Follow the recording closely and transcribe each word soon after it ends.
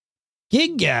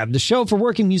Gig Gab, the show for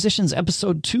working musicians,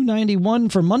 episode 291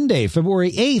 for Monday,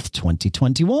 February 8th,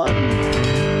 2021.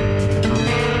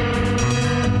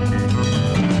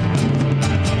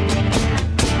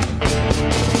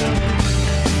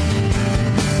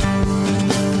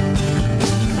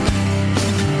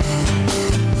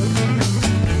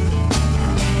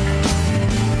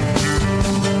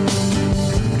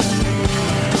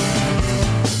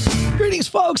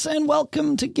 Folks, and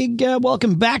welcome to Gig Gab.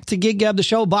 Welcome back to Gig Gab, the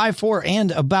show by, for,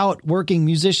 and about working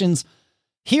musicians.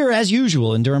 Here, as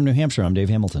usual, in Durham, New Hampshire, I'm Dave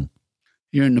Hamilton.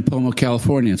 Here in Napomo,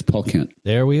 California, it's Paul Kent.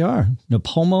 There we are.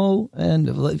 Napomo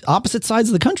and opposite sides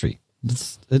of the country.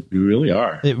 We really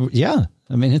are. Yeah.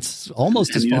 I mean, it's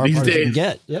almost as far apart as you can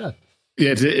get. Yeah.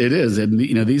 It is. And,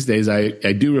 these days I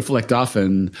do reflect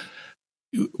often.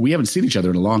 We haven't seen each other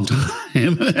in a long time.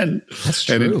 That's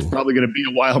true. And it's probably going to be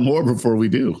a while more before we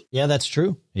do. Yeah, that's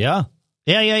true. Yeah.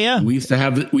 We used to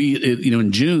have,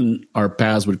 in June, our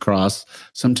paths would cross.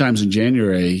 Sometimes in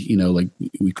January, like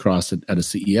we crossed at a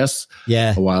CES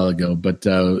a while ago. But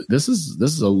this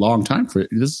is a long time for it.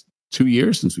 This is 2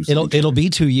 years since we've seen each other. It'll be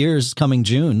 2 years coming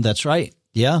June. That's right.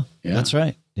 Yeah. That's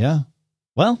right. Yeah.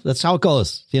 Well, that's how it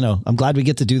goes. I'm glad we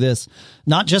get to do this,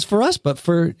 not just for us, but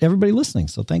for everybody listening.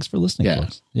 So thanks for listening,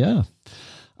 folks. Yeah.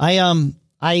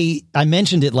 I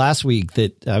mentioned it last week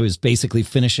that I was basically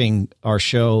finishing our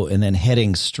show and then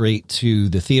heading straight to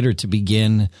the theater to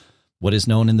begin what is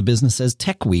known in the business as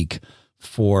Tech Week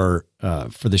for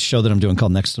the show that I'm doing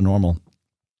called Next to Normal.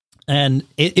 And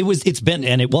it has been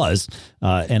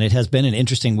an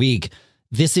interesting week.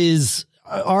 This is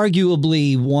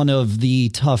arguably one of the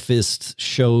toughest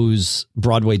shows,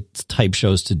 Broadway type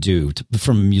shows to do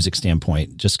from a music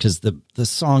standpoint, just because the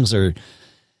songs are.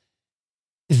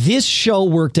 This show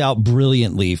worked out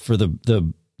brilliantly for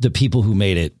the people who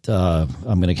made it.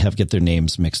 I'm going to get their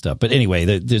names mixed up, but anyway,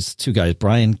 there's two guys,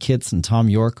 Brian Kitts and Tom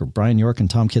York, or Brian York and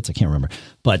Tom Kitts. I can't remember,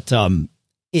 but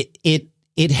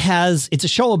it's a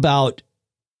show about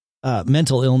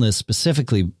mental illness,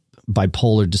 specifically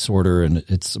bipolar disorder, and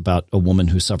it's about a woman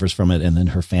who suffers from it and then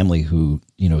her family who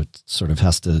sort of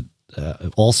has to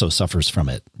also suffers from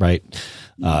it, right?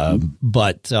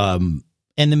 Mm-hmm.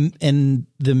 And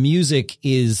the music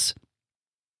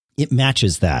it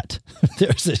matches that.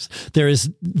 There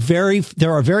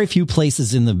are very few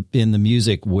places in the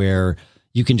music where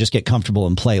you can just get comfortable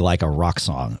and play like a rock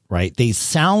song, right? They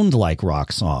sound like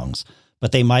rock songs,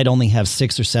 but they might only have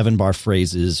 6 or 7 bar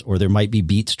phrases, or there might be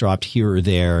beats dropped here or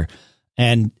there.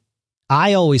 And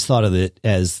I always thought of it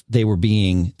as they were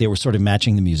sort of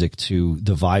matching the music to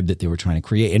the vibe that they were trying to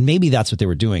create. And maybe that's what they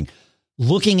were doing.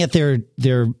 Looking at their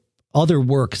other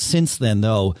work since then,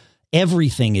 though,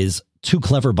 everything is too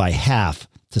clever by half,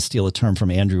 to steal a term from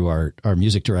Andrew, our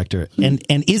music director, and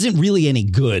isn't really any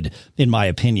good, in my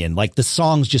opinion. Like, the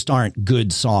songs just aren't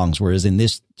good songs, whereas in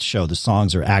this show, the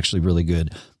songs are actually really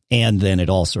good. And then it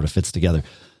all sort of fits together.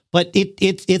 But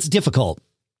it's difficult.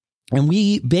 And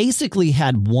we basically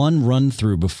had one run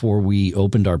through before we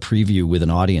opened our preview with an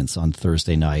audience on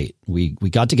Thursday night. We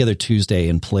got together Tuesday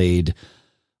and played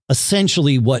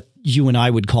essentially what you and I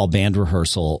would call band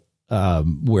rehearsal,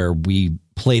 where we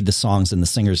played the songs and the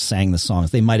singers sang the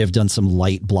songs. They might have done some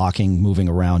light blocking, moving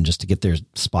around just to get their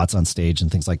spots on stage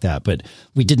and things like that. But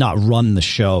we did not run the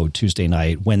show Tuesday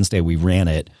night. Wednesday, we ran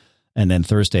it. And then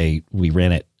Thursday, we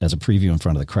ran it as a preview in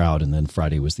front of the crowd. And then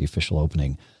Friday was the official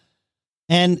opening.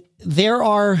 And there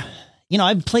are,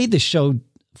 I've played this show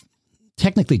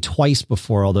technically twice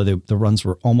before, although the runs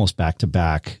were almost back to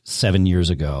back 7 years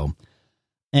ago.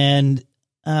 And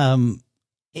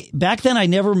back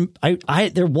then,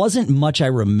 there wasn't much I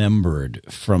remembered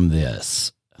from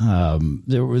this.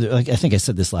 There were, I think I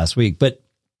said this last week, but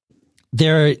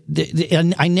I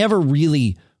never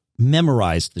really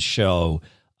memorized the show.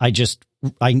 I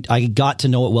got to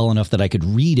know it well enough that I could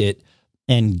read it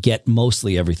and get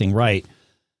mostly everything right.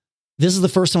 This is the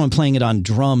first time I'm playing it on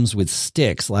drums with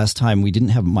sticks. Last time we didn't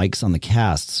have mics on the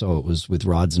cast, so it was with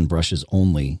rods and brushes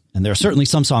only. And there are certainly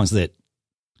some songs that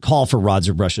call for rods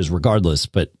or brushes regardless,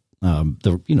 but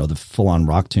the full-on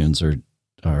rock tunes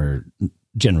are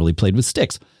generally played with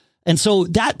sticks. And so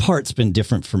that part's been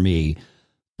different for me.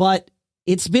 But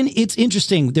it's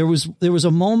interesting. There was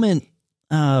a moment.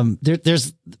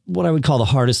 There's what I would call the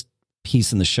hardest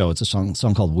piece in the show. It's a song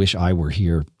called "Wish I Were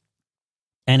Here,"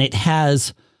 and it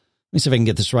has. Let me see if I can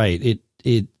get this right.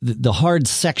 The hard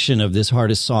section of this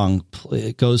hardest song,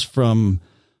 it goes from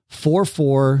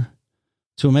 4/4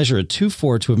 to a measure of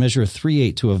 2/4 to a measure of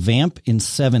 3/8 to a vamp in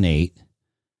 7/8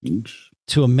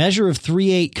 to a measure of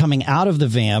 3/8 coming out of the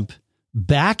vamp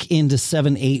back into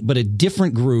 7/8, but a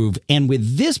different groove. And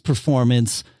with this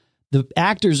performance, the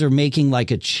actors are making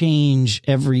like a change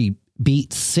every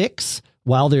beat 6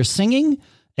 while they're singing.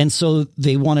 And so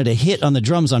they wanted a hit on the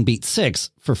drums on beat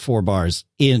 6 for 4 bars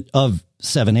of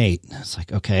 7/8. It's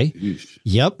like, okay. Yeesh.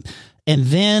 Yep. And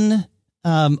then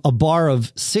a bar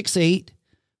of 6/8,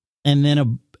 and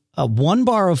then a 1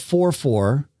 bar of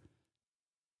 4/4,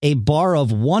 a bar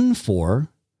of 1/4,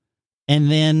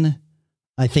 and then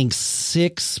I think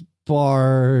 6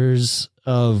 bars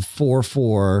of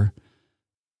 4/4,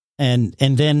 and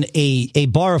then a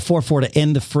bar of 4/4 to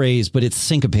end the phrase, but it's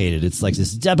syncopated. It's like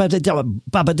this,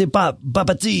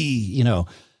 you know,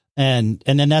 and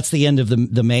then that's the end of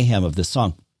the mayhem of this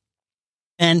song.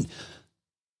 And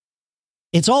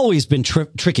it's always been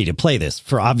tricky to play this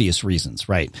for obvious reasons,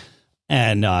 right?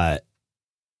 And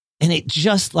it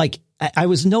just like I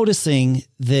was noticing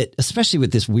that, especially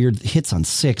with this weird hits on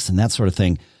 6 and that sort of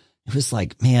thing, it was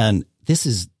like, man, this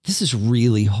is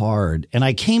really hard. And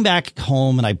I came back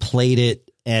home and I played it.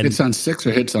 And hits on 6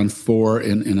 or hits on 4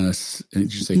 in a?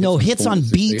 Did you say no, hits on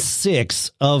beat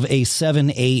 6 of a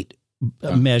 7/8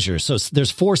 measure. So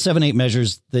there's 4 7/8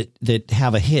 measures that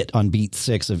have a hit on beat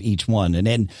 6 of each one.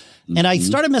 And I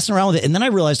started messing around with it. And then I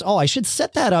realized, I should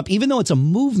set that up, even though it's a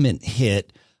movement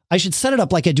hit, I should set it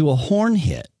up like I do a horn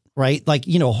hit, right? Like,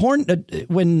 you know,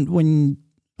 when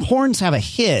horns have a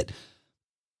hit,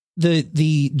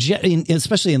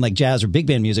 especially in like jazz or big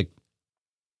band music,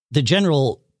 the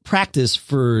general practice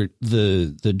for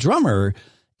the drummer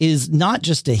is not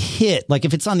just a hit. Like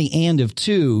if it's on the and of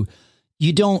 2,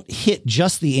 you don't hit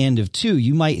just the and of 2.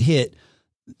 You might hit,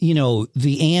 you know,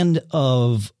 the and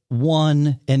of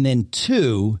 1 and then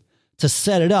 2 to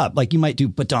set it up. Like you might do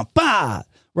ba-dum-ba,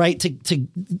 right? To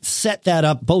set that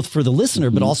up both for the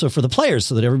listener, but also for the players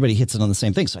so that everybody hits it on the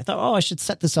same thing. So I thought, I should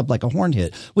set this up like a horn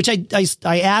hit, which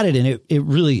I added, and it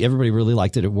really, everybody really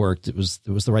liked it. It worked. It was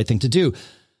the right thing to do.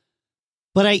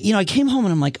 But I came home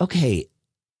and I'm like, okay,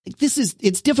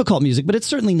 it's difficult music, but it's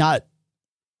certainly not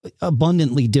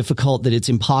abundantly difficult that it's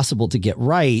impossible to get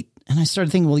right. And I started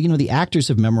thinking, well, you know, the actors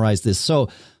have memorized this. So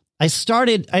I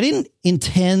didn't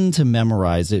intend to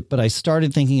memorize it, but I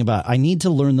started thinking about, I need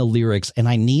to learn the lyrics and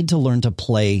I need to learn to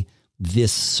play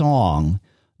this song,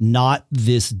 not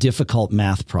this difficult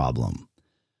math problem.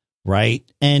 Right.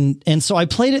 And so I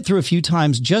played it through a few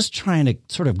times, just trying to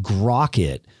sort of grok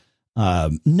it,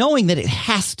 knowing that it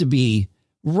has to be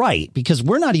right because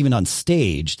we're not even on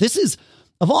stage. This is,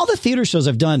 of all the theater shows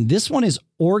I've done, this one is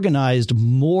organized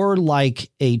more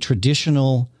like a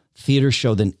traditional theater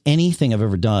show than anything I've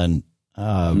ever done,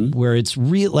 where it's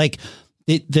real. Like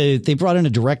they brought in a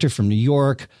director from New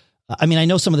York. I mean, I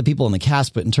know some of the people in the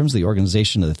cast, but in terms of the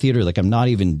organization of the theater, like I'm not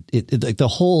even, like the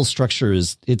whole structure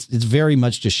is, it's very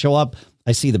much just show up.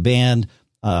 I see the band.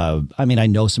 I mean, I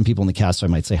know some people in the cast, so I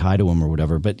might say hi to them or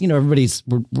whatever, but you know,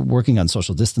 we're working on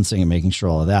social distancing and making sure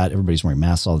all of that, everybody's wearing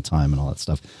masks all the time and all that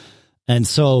stuff. And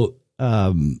so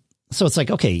it's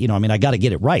like, okay, you know, I mean, I got to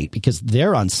get it right because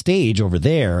they're on stage over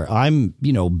there. I'm,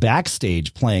 you know,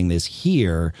 backstage playing this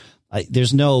here.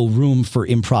 There's no room for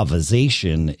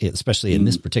improvisation, especially in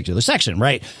this particular section.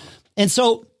 Right. And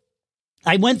so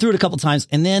I went through it a couple times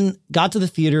and then got to the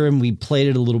theater and we played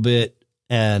it a little bit.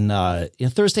 And you know,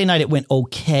 Thursday night, it went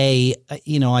okay.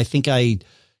 You know, I think I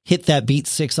hit that beat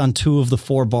 6 on 2 of the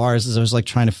 4 bars as I was like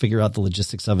trying to figure out the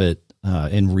logistics of it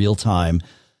in real time.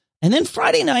 And then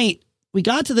Friday night, we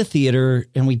got to the theater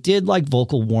and we did like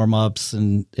vocal warm-ups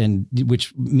and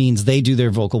which means they do their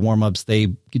vocal warm-ups. They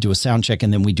do a sound check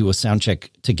and then we do a sound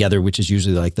check together, which is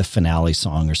usually like the finale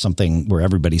song or something where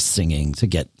everybody's singing to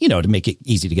get, you know, to make it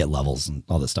easy to get levels and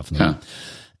all this stuff.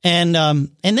 And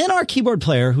then our keyboard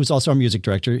player, who's also our music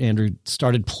director, Andrew,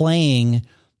 started playing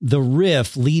the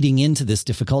riff leading into this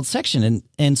difficult section.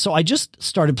 And so I just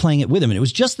started playing it with him and it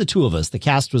was just the two of us. The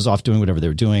cast was off doing whatever they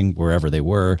were doing, wherever they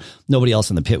were. Nobody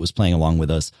else in the pit was playing along with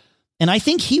us. And I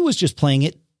think he was just playing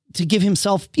it to give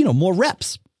himself, you know, more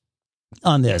reps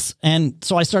on this. And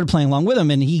so I started playing along with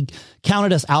him and he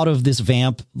counted us out of this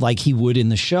vamp like he would in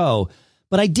the show,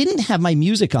 but I didn't have my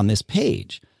music on this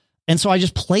page. And so I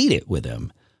just played it with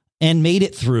him and made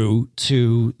it through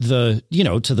to the, you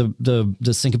know, to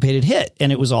the syncopated hit.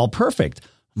 And it was all perfect.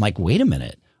 I'm like, wait a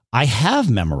minute, I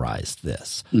have memorized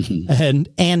this.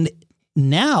 And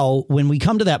now when we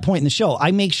come to that point in the show, I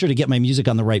make sure to get my music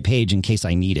on the right page in case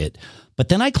I need it. But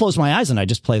then I close my eyes and I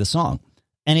just play the song.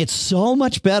 And it's so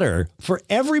much better for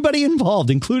everybody involved,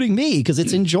 including me, because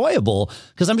it's enjoyable.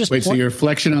 Because I'm just so your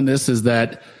reflection on this is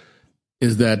that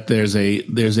there's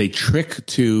a trick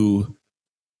to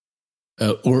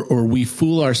or we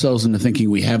fool ourselves into thinking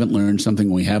we haven't learned something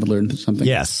when we haven't learned something.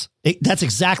 Yes, that's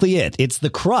exactly it. It's the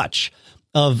crutch.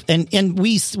 and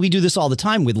we do this all the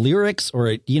time with lyrics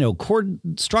or, chord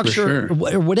structure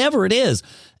or whatever it is.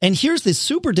 And here's this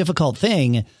super difficult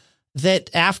thing that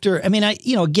after,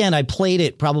 I played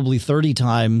it probably 30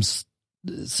 times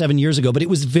 7 years ago, but it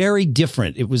was very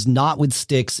different. It was not with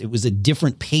sticks. It was a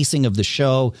different pacing of the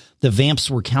show. The vamps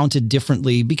were counted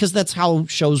differently because that's how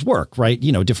shows work, right?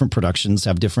 Different productions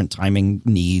have different timing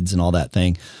needs and all that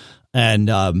thing.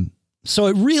 And, so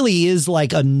it really is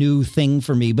like a new thing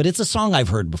for me, but it's a song I've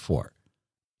heard before,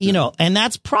 and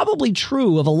that's probably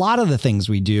true of a lot of the things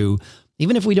we do.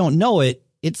 Even if we don't know it,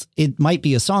 it might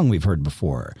be a song we've heard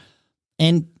before.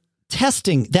 And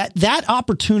testing that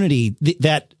opportunity,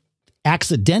 that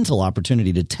accidental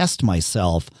opportunity to test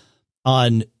myself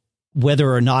on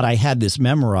whether or not I had this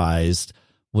memorized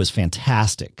was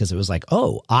fantastic, because it was like,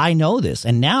 oh, I know this.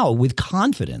 And now with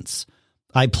confidence,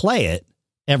 I play it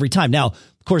every time. Now,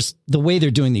 of course, the way they're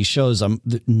doing these shows,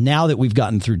 now that we've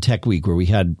gotten through Tech Week, where we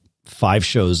had 5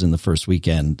 shows in the first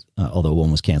weekend, although one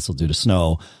was canceled due to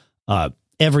snow,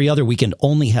 every other weekend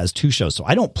only has 2 shows. So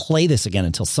I don't play this again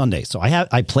until Sunday. So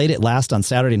I played it last on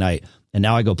Saturday night, and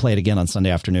now I go play it again on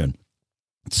Sunday afternoon.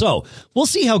 So we'll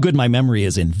see how good my memory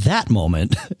is in that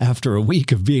moment after a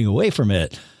week of being away from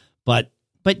it. But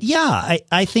yeah,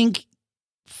 I think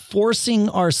forcing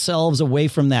ourselves away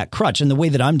from that crutch, and the way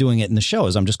that I'm doing it in the show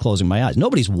is I'm just closing my eyes.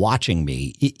 Nobody's watching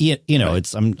me.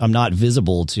 Right. I'm not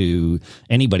visible to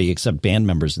anybody except band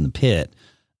members in the pit,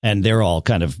 and they're all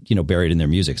kind of, buried in their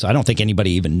music. So I don't think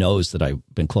anybody even knows that I've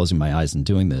been closing my eyes and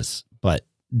doing this, but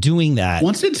doing that.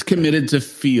 Once it's committed to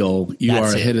feel, you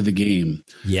are ahead of the game.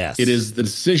 Yes. It is the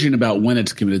decision about when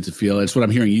it's committed to feel. It's what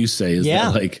I'm hearing you say is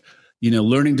that, like,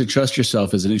 learning to trust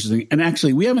yourself is an interesting, and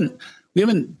actually we haven't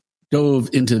dove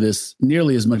into this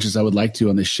nearly as much as I would like to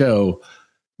on the show.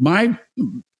 I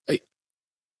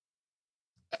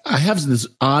have this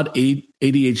odd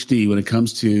ADHD when it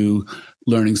comes to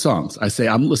learning songs. I say,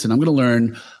 I'm going to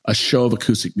learn a show of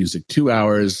acoustic music, 2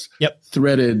 hours,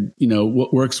 threaded,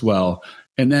 what works well.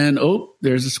 And then,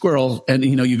 there's a squirrel, and,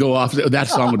 you go off, that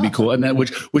song would be cool. And then,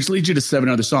 which leads you to 7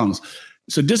 other songs.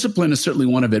 So discipline is certainly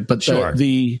one of it, but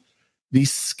the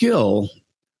skill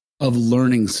of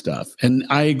learning stuff. And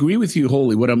I agree with you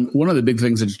wholly. One of the big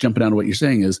things that's jumping out of what you're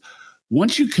saying is,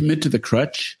 once you commit to the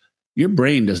crutch, your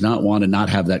brain does not want to not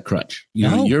have that crutch.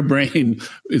 Your brain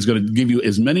is going to give you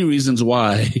as many reasons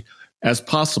why as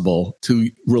possible to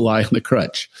rely on the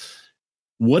crutch.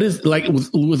 What is like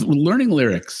with learning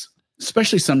lyrics,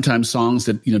 especially sometimes songs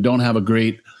that, don't have a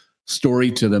great story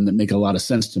to them that make a lot of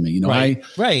sense to me.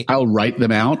 I'll write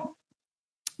them out.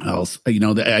 I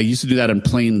used to do that in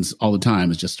planes all the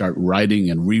time, is just start writing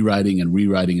and rewriting and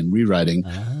rewriting and rewriting.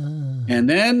 And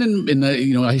then in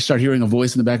the, I start hearing a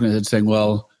voice in the back of my head saying,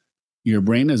 well, your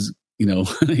brain is,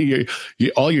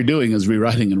 all you're doing is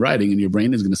rewriting and writing, and your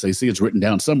brain is going to say, see, it's written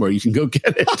down somewhere. You can go get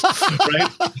it.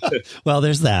 Right. Well,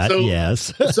 there's that.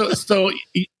 Yes. So,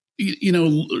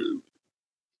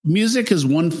 music is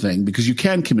one thing because you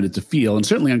can commit it to feel, and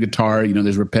certainly on guitar,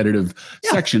 there's repetitive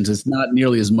sections. It's not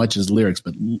nearly as much as lyrics,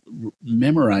 but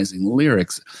memorizing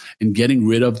lyrics and getting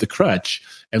rid of the crutch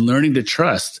and learning to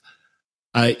trust.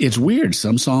 It's weird.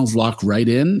 Some songs lock right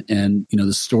in, and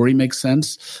the story makes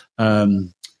sense.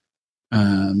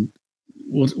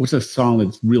 What's a song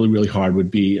that's really, really hard would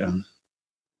be.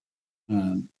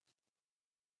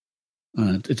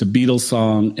 It's a Beatles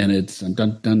song, and it's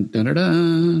dun dun dun dun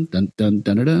dun dun dun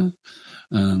dun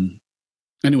dun.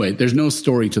 Anyway, there's no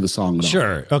story to the song at all.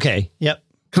 Sure. Okay. Yep.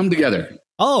 Come Together.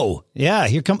 Oh, yeah.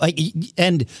 Here come,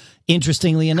 and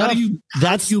interestingly enough,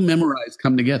 how do you memorize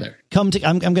Come Together? I'm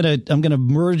gonna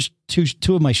merge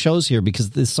two of my shows here, because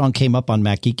this song came up on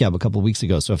Mac Geek Gab a couple of weeks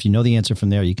ago. So if you know the answer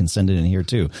from there, you can send it in here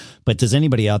too. But does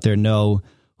anybody out there know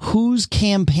whose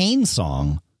campaign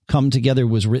song Come Together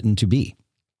was written to be?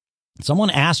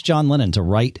 Someone asked John Lennon to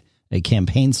write a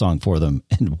campaign song for them,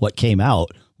 and what came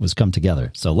out was Come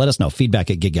Together. So let us know.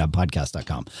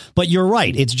 feedback@giggabpodcast.com. But you're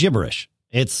right. It's gibberish.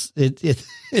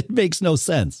 It makes no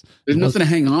sense. There's nothing to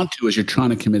hang on to as you're trying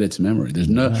to commit it to memory. There's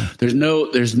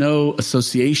no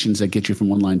associations that get you from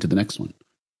one line to the next one.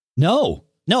 No,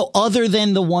 other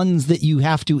than the ones that you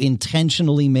have to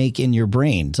intentionally make in your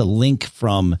brain to link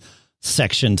from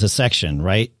section to section,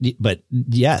 right? But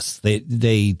yes,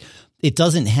 it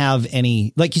doesn't have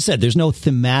any, like you said, there's no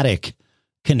thematic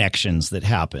connections that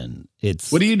happen.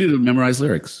 What do you do to memorize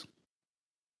lyrics?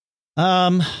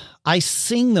 I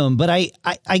sing them, but I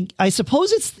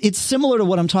suppose it's similar to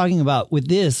what I'm talking about with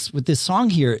this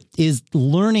song here, is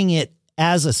learning it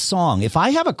as a song. If I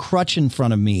have a crutch in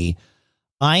front of me,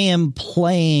 I am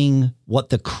playing what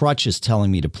the crutch is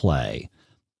telling me to play,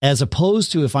 as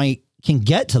opposed to if I can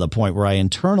get to the point where I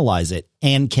internalize it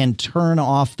and can turn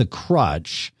off the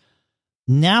crutch,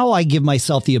 now I give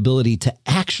myself the ability to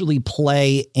actually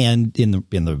play and in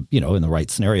the right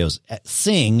scenarios,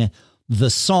 sing the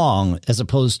song, as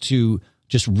opposed to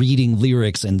just reading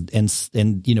lyrics and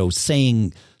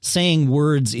saying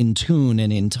words in tune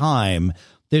and in time.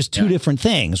 There's two different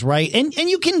things, right? And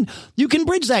you can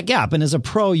bridge that gap. And as a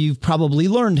pro, you've probably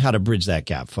learned how to bridge that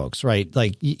gap, folks, right?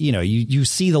 Like, you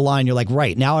see the line, you're like,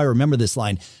 right, now I remember this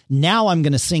line. Now I'm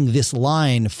going to sing this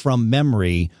line from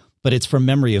memory, but it's from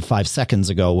memory of 5 seconds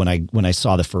ago when I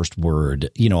saw the first word,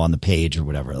 on the page or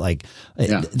whatever. Like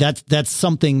that's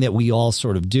something that we all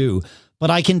sort of do. But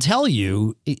I can tell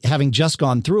you, having just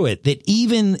gone through it, that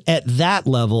even at that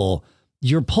level,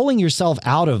 you're pulling yourself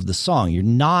out of the song. You're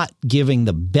not giving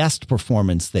the best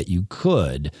performance that you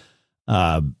could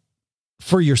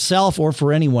for yourself or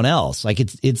for anyone else. Like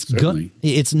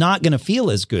it's not going to feel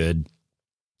as good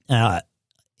as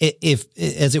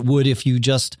it would if you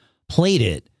just played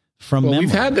it from memory. We've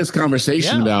had this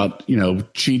conversation about,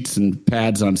 cheats and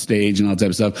pads on stage and all that type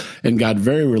of stuff, and got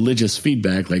very religious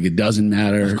feedback. Like, it doesn't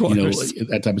matter,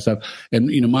 that type of stuff.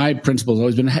 And, my principle has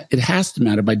always been, it has to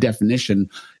matter by definition.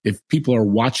 If people are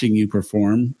watching you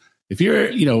perform, if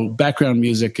you're, background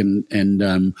music and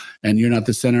you're not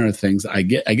the center of things, I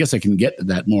guess I can get to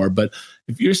that more. But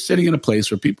if you're sitting in a place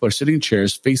where people are sitting in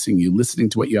chairs facing you, listening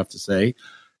to what you have to say,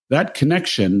 that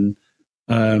connection,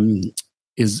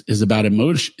 is about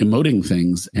emoting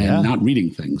things and not reading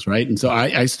things, right? And so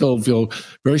I still feel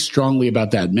very strongly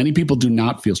about that. Many people do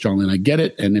not feel strongly, and I get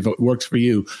it, and if it works for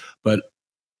you, but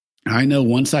I know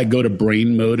once I go to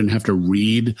brain mode and have to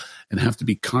read and have to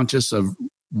be conscious of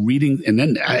reading, and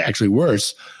then actually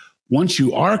worse, once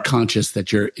you are conscious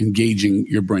that you're engaging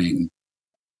your brain,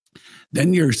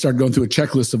 then you start going through a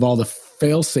checklist of all the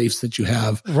fail safes that you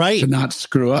have to not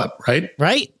screw up, right?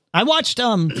 Right. I watched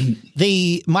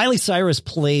the Miley Cyrus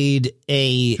played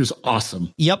She was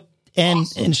awesome. Yep.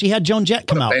 And she had Joan Jett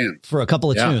come out for a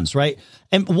couple of tunes, right?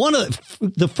 And one of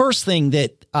the first thing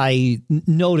that I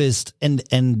noticed,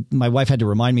 and my wife had to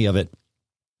remind me of it,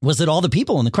 was that all the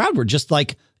people in the crowd were just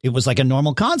like, it was like a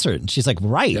normal concert. And she's like,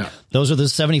 those are the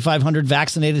 7,500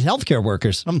 vaccinated healthcare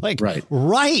workers. I'm like,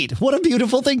 right. What a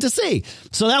beautiful thing to see.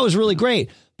 So that was really great.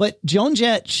 But Joan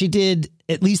Jett, she did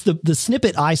at least the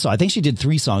snippet I saw. I think she did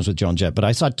 3 songs with Joan Jett, but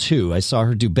I saw 2. I saw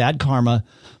her do Bad Karma,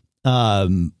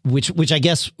 which I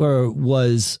guess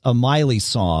was a Miley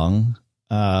song,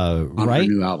 on her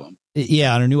new album.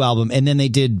 Yeah, on her new album. And then they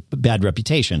did Bad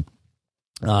Reputation.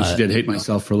 She did Hate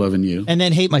Myself for Loving You. And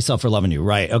then Hate Myself for Loving You.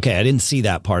 Right. Okay. I didn't see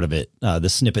that part of it. The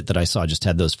snippet that I saw just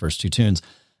had those first 2 tunes.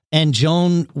 And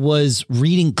Joan was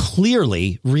reading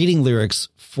lyrics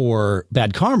for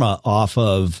Bad Karma off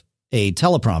of a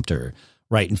teleprompter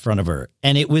right in front of her.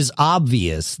 And it was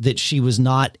obvious that she was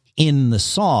not in the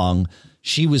song.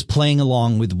 She was playing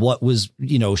along with what was,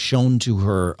 shown to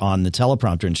her on the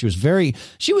teleprompter. And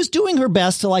she was doing her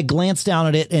best to like glance down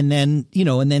at it and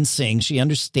then sing. She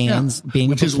understands being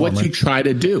which a performer. Which is what you try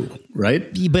to do,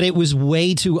 right? But it was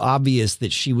way too obvious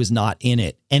that she was not in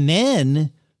it. And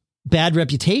then Bad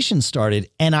Reputation started,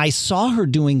 and I saw her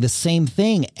doing the same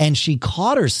thing, and she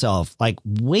caught herself like,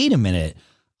 wait a minute,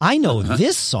 I know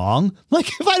this song. Like,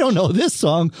 if I don't know this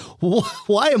song,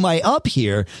 why am I up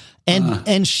here?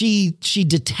 And she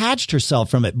detached herself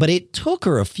from it, but it took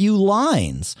her a few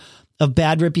lines of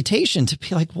Bad Reputation to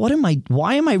be like,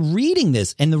 why am I reading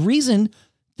this? And the reason,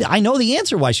 I know the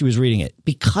answer why she was reading it,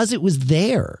 because it was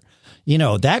there.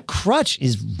 That crutch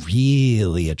is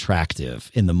really attractive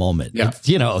in the moment. Yeah.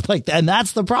 And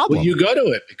that's the problem. Well, you go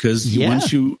to it because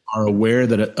once you are aware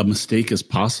that a mistake is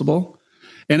possible,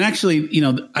 and actually,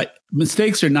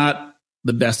 mistakes are not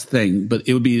the best thing, but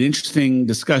it would be an interesting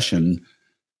discussion.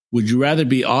 Would you rather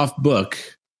be off book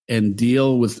and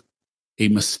deal with a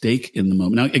mistake in the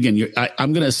moment? Now, again,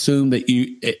 I'm going to assume that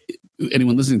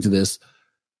anyone listening to this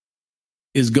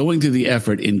is going through the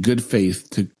effort in good faith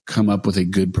to come up with a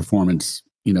good performance,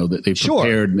 that they've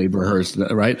prepared and they've rehearsed,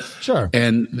 right? Sure.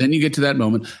 And then you get to that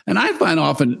moment. And I find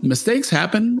often mistakes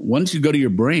happen once you go to your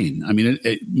brain. I mean,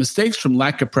 mistakes from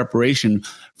lack of preparation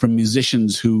from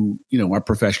musicians who, are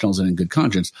professionals and in good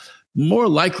conscience. More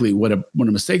likely when a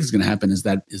mistake is going to happen is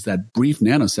that brief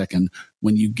nanosecond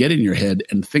when you get in your head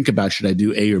and think about, should I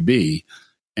do A or B?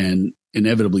 And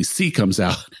inevitably C comes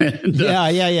out. And,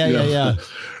 yeah.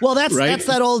 Well, that's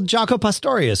that old Jaco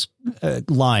Pastorius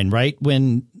line, right?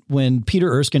 When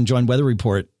Peter Erskine joined Weather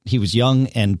Report, he was young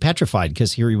and petrified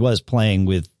because here he was playing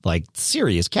with like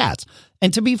serious cats.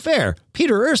 And to be fair,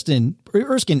 Peter Erskine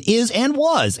is and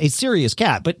was a serious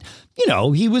cat, but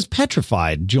he was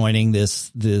petrified joining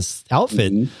this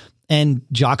outfit. Mm-hmm. And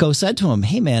Jocko said to him,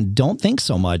 hey man, don't think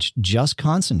so much, just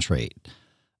concentrate.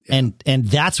 Yeah. And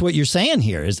that's what you're saying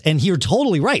here and you're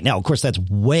totally right. Now, of course, that's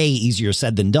way easier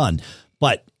said than done.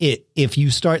 But if you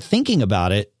start thinking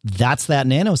about it, that's that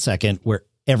nanosecond where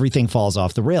everything falls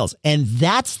off the rails. And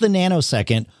that's the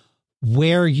nanosecond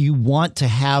where you want to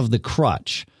have the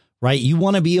crutch, right? You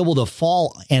want to be able to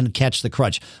fall and catch the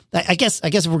crutch. I guess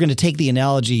if we're going to take the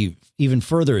analogy even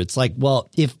further, it's like, well,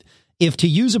 if to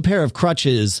use a pair of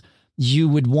crutches, you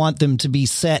would want them to be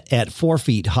set at 4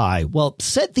 feet high. Well,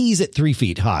 set these at 3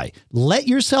 feet high. Let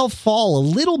yourself fall a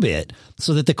little bit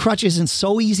so that the crutch isn't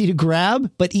so easy to grab,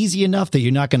 but easy enough that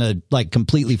you're not going to like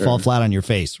completely fall flat on your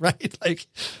face, right? Like,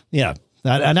 yeah.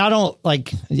 And I don't I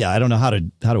don't know how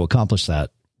to accomplish that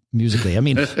musically. I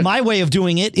mean, my way of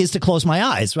doing it is to close my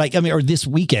eyes, right? I mean, or this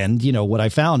weekend, what I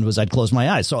found was I'd close my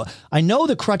eyes. So I know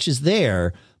the crutch is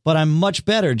there, but I'm much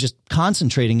better just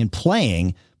concentrating and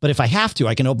playing. But if I have to,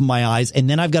 I can open my eyes and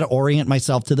then I've got to orient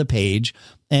myself to the page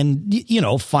and,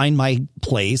 find my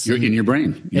place. You're in your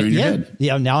brain. You're in your head.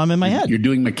 Yeah. Now I'm in my head. You're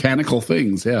doing mechanical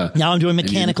things. Yeah. Now I'm doing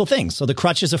mechanical things. So the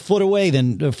crutch is a foot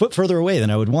further away than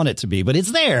I would want it to be, but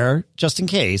it's there just in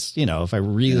case, if I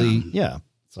really,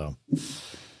 So.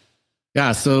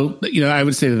 Yeah. So, I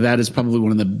would say that is probably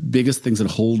one of the biggest things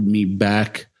that hold me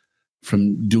back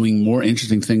from doing more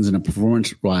interesting things in a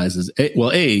performance wise is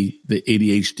the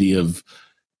ADHD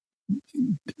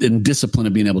and discipline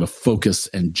of being able to focus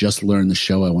and just learn the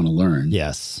show I want to learn.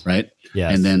 Yes. Right.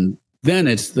 Yes. And then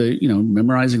it's the,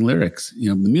 memorizing lyrics,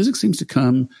 the music seems to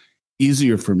come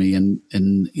easier for me. And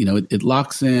it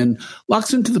locks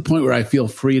into the point where I feel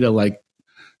free to like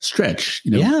stretch,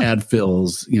 add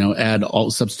fills, add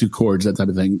all substitute chords, that type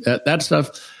of thing. That stuff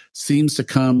seems to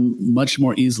come much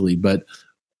more easily. But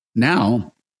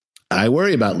now I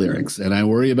worry about lyrics and I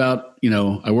worry about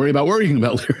worrying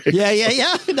about lyrics.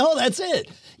 Yeah. No, that's it.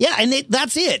 Yeah. And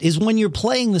that's it is when you're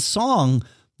playing the song,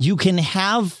 you can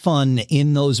have fun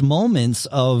in those moments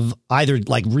of either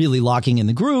like really locking in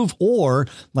the groove or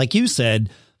like you said,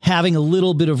 having a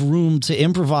little bit of room to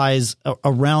improvise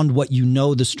around what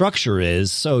the structure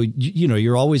is. So,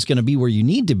 you're always going to be where you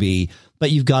need to be, but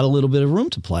you've got a little bit of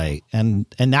room to play. And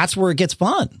that's where it gets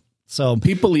fun. So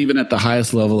people, even at the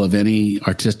highest level of any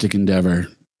artistic endeavor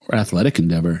or athletic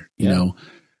endeavor,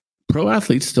 pro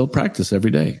athletes still practice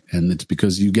every day. And it's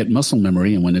because you get muscle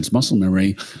memory. And when it's muscle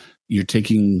memory, you're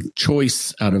taking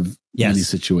choice out of many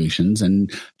situations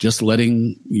and just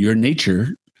letting your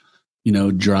nature,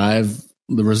 drive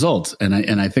the results. And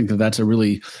I think that that's a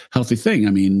really healthy thing.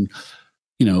 I mean,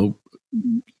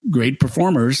 great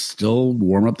performers still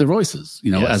warm up their voices,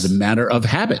 as a matter of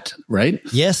habit, right?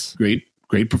 Yes.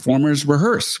 Great performers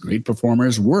rehearse. Great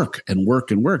performers work. And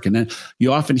then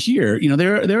you often hear,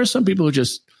 there are some people who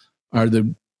just are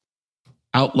the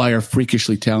outlier,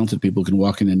 freakishly talented people who can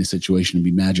walk in any situation and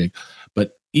be magic.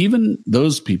 But even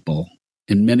those people,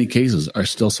 in many cases, are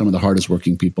still some of the hardest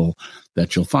working people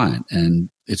that you'll find. And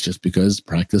it's just because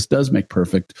practice does make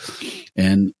perfect.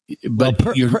 And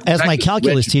as my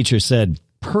calculus teacher said,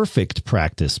 perfect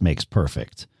practice makes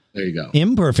perfect. There you go.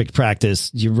 Imperfect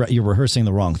practice, you're rehearsing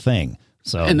the wrong thing.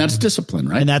 So, and that's discipline,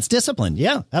 right? And that's discipline.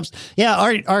 Yeah.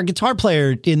 Yeah. Our guitar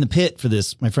player in the pit for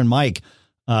this, my friend Mike,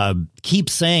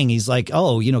 keeps saying, he's like,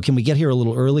 oh, can we get here a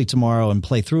little early tomorrow and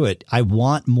play through it? I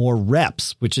want more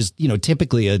reps, which is,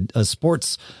 typically a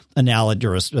sports analogy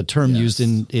or a term used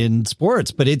in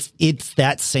sports, but it's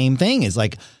that same thing. Is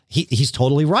like, he's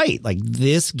totally right. Like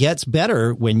this gets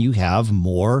better when you have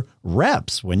more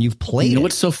reps, when you've played.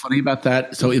 What's so funny about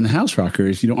that? So in the House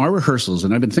Rockers, our rehearsals,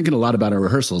 and I've been thinking a lot about our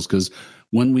rehearsals because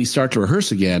when we start to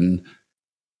rehearse again,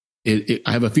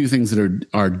 I have a few things that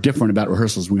are different about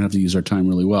rehearsals. We're going to have to use our time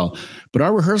really well. But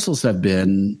our rehearsals have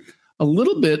been a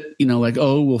little bit, like,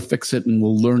 oh, we'll fix it and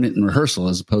we'll learn it in rehearsal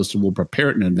as opposed to we'll prepare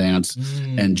it in advance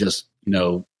and just,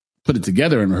 put it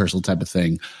together in rehearsal type of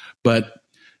thing. But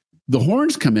the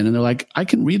horns come in and they're like, I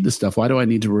can read this stuff. Why do I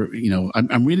need to,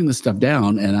 I'm reading this stuff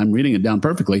down and I'm reading it down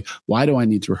perfectly. Why do I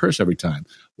need to rehearse every time?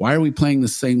 Why are we playing the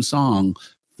same song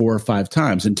 4 or 5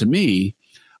 times? And to me,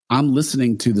 I'm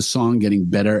listening to the song getting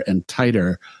better and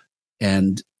tighter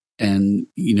and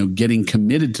getting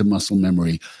committed to muscle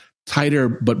memory, tighter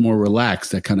but more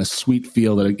relaxed, that kind of sweet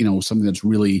feel that, something that's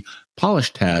really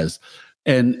polished has.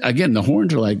 And again, the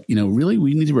horns are like, really,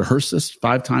 we need to rehearse this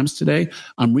 5 times today.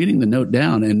 I'm reading the note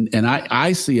down and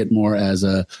I see it more as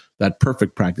that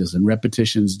perfect practice, and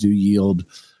repetitions do yield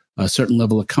a certain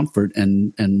level of comfort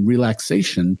and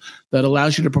relaxation that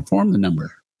allows you to perform the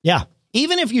number. Yeah.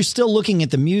 Even if you're still looking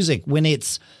at the music, when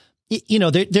it's,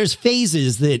 there's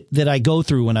phases that I go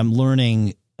through when I'm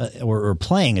learning or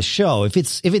playing a show. If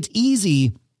it's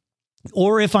easy,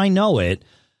 or if I know it,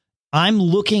 I'm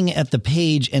looking at the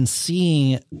page and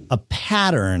seeing a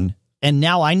pattern, and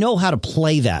now I know how to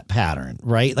play that pattern,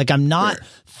 right? Like I'm not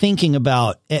thinking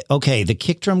about, okay, the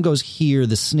kick drum goes here,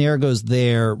 the snare goes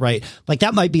there, right? Like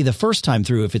that might be the first time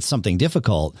through if it's something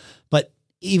difficult, but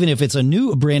even if it's a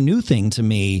brand new thing to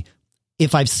me,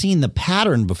 if I've seen the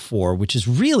pattern before, which is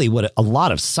really what a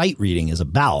lot of sight reading is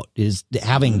about, is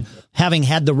having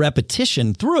had the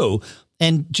repetition through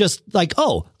and just like,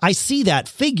 oh, I see that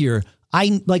figure.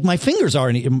 I like my fingers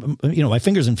already, my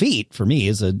fingers and feet for me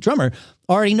as a drummer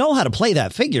already know how to play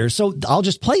that figure. So I'll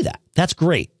just play that. That's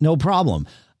great. No problem.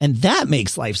 And that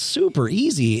makes life super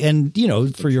easy. And,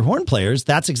 for your horn players,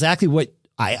 that's exactly what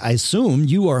I assume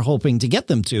you are hoping to get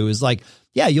them to is like,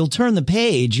 yeah, you'll turn the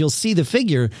page, you'll see the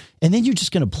figure, and then you're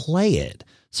just going to play it.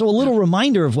 So a little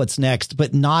reminder of what's next,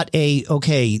 but not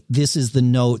okay, this is the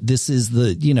note. This is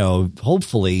the,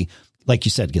 hopefully, like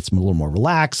you said, gets a little more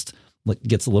relaxed,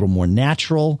 gets a little more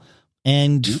natural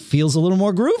and feels a little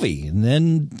more groovy. And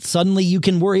then suddenly you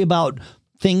can worry about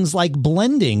things like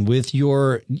blending with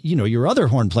your other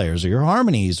horn players or your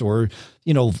harmonies or,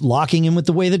 locking in with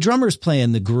the way the drummer's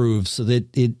playing the groove so that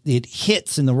it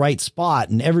hits in the right spot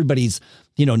and everybody's,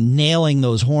 nailing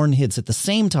those horn hits at the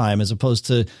same time, as opposed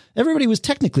to everybody was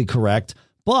technically correct,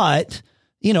 but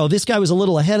this guy was a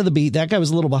little ahead of the beat. That guy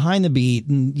was a little behind the beat.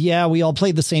 And yeah, we all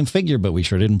played the same figure, but we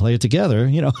sure didn't play it together,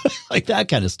 like that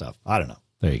kind of stuff. I don't know.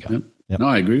 There you go. Yep. Yep. No,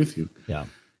 I agree with you. Yeah.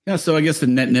 Yeah. So I guess the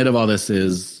net of all this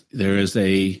is there's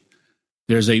a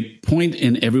point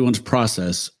in everyone's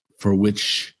process for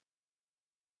which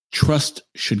trust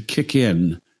should kick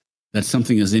in that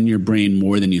something is in your brain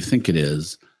more than you think it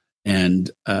is. And,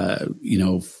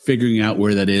 figuring out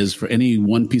where that is for any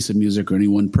one piece of music or any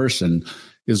one person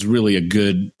is really a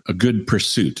good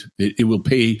pursuit. It will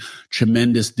pay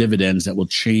tremendous dividends that will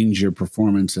change your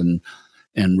performance and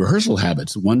rehearsal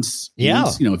habits. Once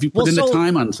if you put in the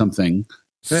time on something.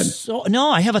 So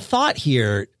no, I have a thought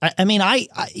here. I mean, I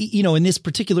in this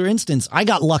particular instance, I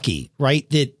got lucky, right?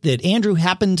 That Andrew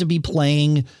happened to be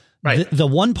playing the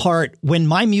one part when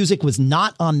my music was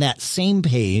not on that same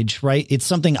page, right? It's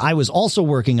something I was also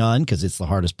working on because it's the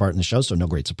hardest part in the show. So no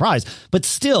great surprise, but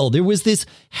still there was this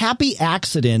happy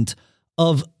accident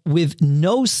of with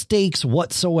no stakes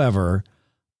whatsoever.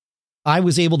 I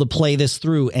was able to play this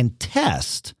through and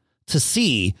test to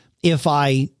see if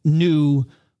I knew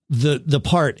the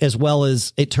part as well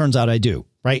as it turns out I do.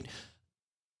 Right.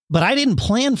 But I didn't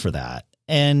plan for that.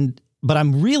 But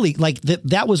I'm really like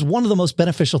that was one of the most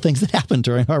beneficial things that happened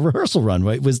during our rehearsal run,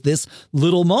 right? Was this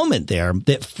little moment there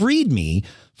that freed me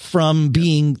from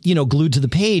being, glued to the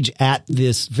page at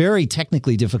this very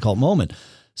technically difficult moment.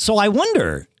 So I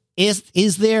wonder,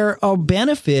 is there a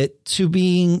benefit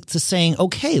to saying,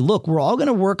 okay, look, we're all going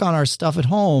to work on our stuff at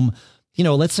home.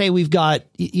 Let's say we've got,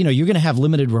 you're going to have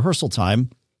limited rehearsal time.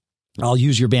 I'll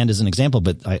use your band as an example,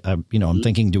 but I'm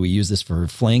thinking, do we use this for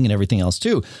Fling and everything else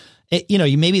too?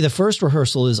 Maybe the first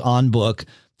rehearsal is on book.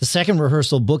 The second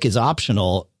rehearsal book is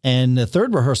optional. And the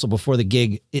third rehearsal before the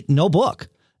gig, no book.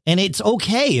 And it's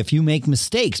okay if you make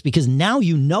mistakes because now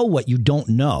you know what you don't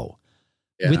know.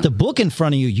 Yeah. With the book in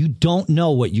front of you, you don't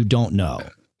know what you don't know.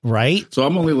 Right. So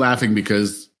I'm only laughing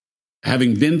because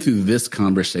having been through this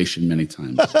conversation many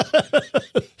times,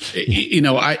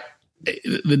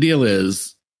 the deal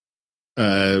is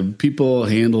people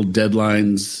handle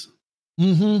deadlines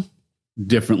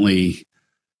differently.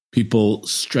 People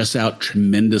stress out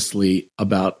tremendously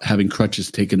about having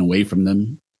crutches taken away from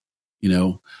them,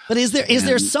 But is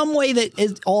there some way that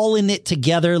is all in it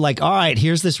together? Like, all right,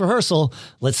 here's this rehearsal.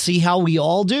 Let's see how we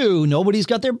all do. Nobody's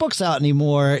got their books out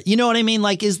anymore. You know what I mean?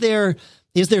 Like, is there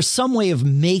some way of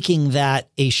making that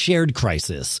a shared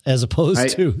crisis as opposed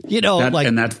to,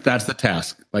 and that's the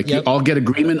task. Like you all get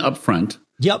agreement up front.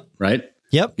 Yep. Right.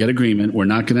 Yep. Get agreement. We're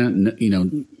not going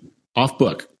to, off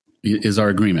book is our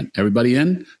agreement. Everybody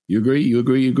in? You agree? You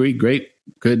agree? You agree? Great.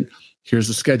 Good. Here's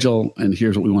the schedule and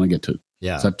here's what we want to get to.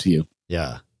 Yeah. It's up to you.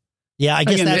 Yeah. Yeah. I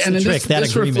guess that's the trick.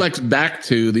 This reflects back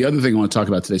to the other thing I want to talk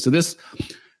about today. So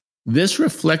this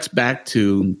reflects back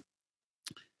to,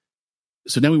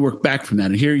 so now we work back from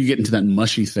that. And here you get into that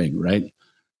mushy thing, right?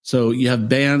 So you have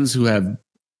bands who have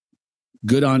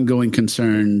good ongoing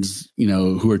concerns,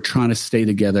 who are trying to stay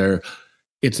together.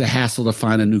 It's a hassle to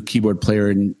find a new keyboard player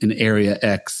in area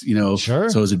X, Sure.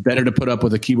 So is it better to put up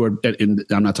with a keyboard?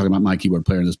 I'm not talking about my keyboard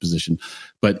player in this position,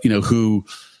 but who,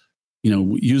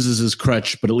 uses his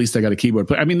crutch, but at least I got a keyboard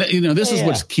player. I mean, this is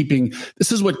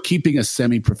what keeping a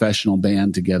semi-professional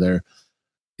band together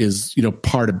is,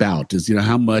 part about is,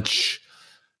 how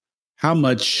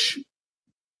much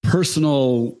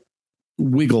personal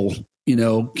wiggle,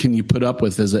 can you put up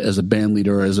with as a band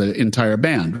leader or as an entire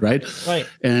band, right? Right.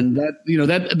 And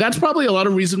that's probably a lot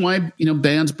of reason why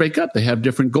bands break up. They have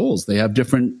different goals. They have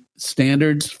different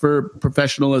standards for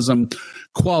professionalism,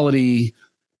 quality,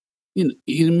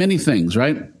 many things,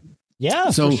 right?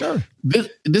 Yeah, so for sure.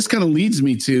 This kind of leads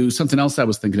me to something else I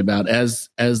was thinking about as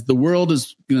the world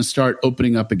is going to start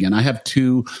opening up again. I have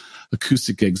 2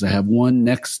 acoustic gigs. I have one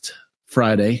next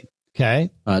Friday. Okay.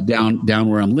 Down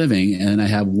where I'm living, and I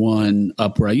have one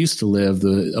up where I used to live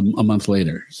a month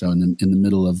later. So in the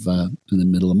middle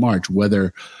of March,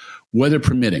 weather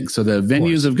permitting. So the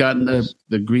venues have gotten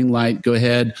the green light. Go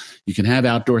ahead. You can have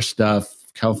outdoor stuff.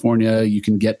 California, you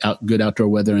can get good outdoor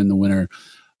weather in the winter.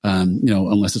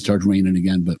 Unless it starts raining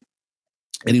again. But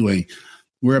anyway,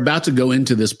 we're about to go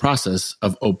into this process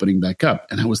of opening back up,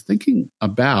 and I was thinking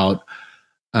about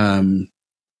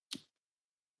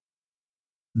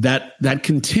that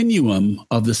continuum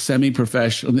of the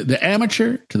semi-professional, the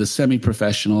amateur to the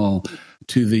semi-professional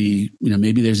to the,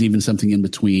 maybe there's even something in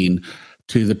between,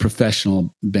 to the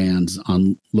professional bands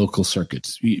on local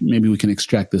circuits. Maybe we can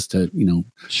extract this to,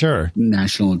 sure,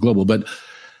 national and global. But,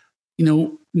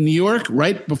 New York,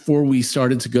 right before we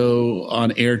started to go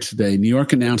on air today, New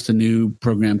York announced a new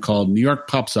program called New York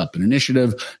Pops Up, an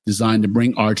initiative designed to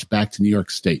bring arts back to New York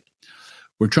State.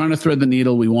 We're trying to thread the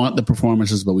needle. We want the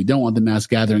performances, but we don't want the mass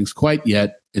gatherings quite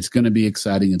yet. It's going to be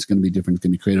exciting. It's going to be different. It's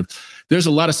going to be creative. There's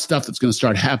a lot of stuff that's going to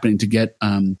start happening to get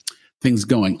things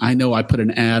going. I know I put a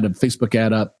Facebook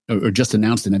ad up, or just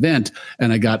announced an event,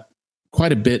 and I got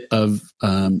quite a bit of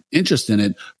interest in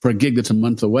it for a gig that's a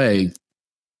month away.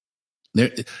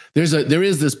 There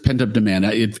is this pent up demand.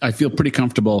 I feel pretty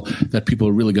comfortable that people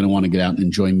are really going to want to get out and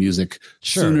enjoy music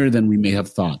sooner than we may have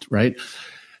thought. Right.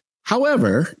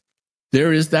 However,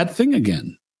 there is that thing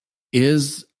again,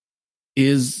 is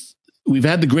we've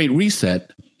had the Great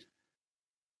Reset,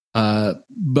 but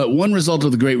one result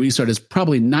of the Great Reset is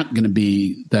probably not going to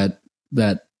be that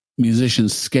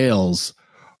musicians' scales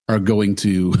are going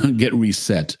to get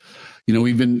reset.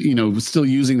 We've been, still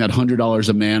using that $100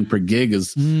 a man per gig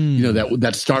as,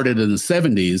 that started in the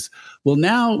 70s. Well,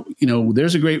 now,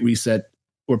 there's a Great Reset.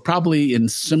 We're probably in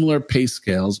similar pay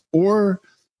scales or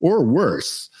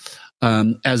worse.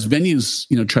 As venues,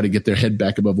 try to get their head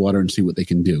back above water and see what they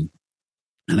can do.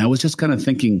 And I was just kind of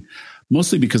thinking,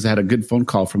 mostly because I had a good phone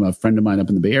call from a friend of mine up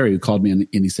in the Bay Area who called me and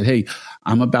he said, "Hey,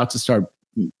 I'm about to start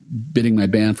bidding my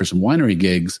band for some winery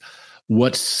gigs.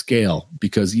 What scale?"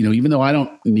 Because, even though I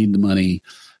don't need the money,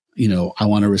 I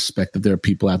want to respect that there are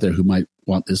people out there who might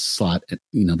want this slot,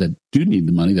 that do need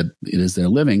the money, that it is their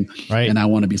living. Right. And I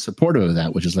want to be supportive of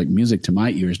that, which is like music to my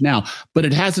ears now. But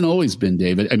it hasn't always been,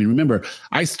 David. I mean, remember,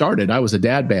 I was a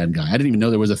dad band guy. I didn't even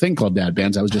know there was a thing called dad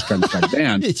bands. I was just trying to start a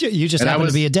band. You just happened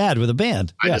to be a dad with a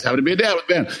band. I just happened to be a dad with a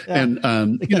band. Yeah. And,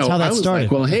 how that I was started.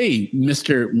 like, well, hey,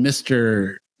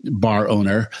 Mr. Bar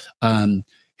owner,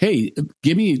 hey,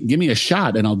 give me a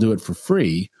shot and I'll do it for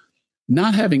free.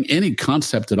 Not having any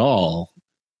concept at all,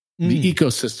 the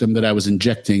ecosystem that I was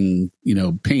injecting,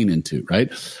 pain into,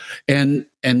 right? And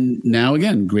now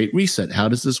again, Great Reset. How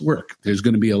does this work? There's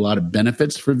going to be a lot of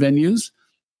benefits for venues.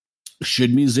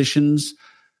 Should musicians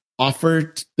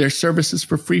offer their services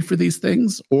for free for these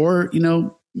things? Or,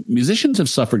 musicians have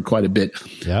suffered quite a bit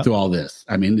through all this.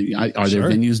 I mean, are there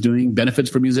venues doing benefits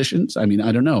for musicians? I mean,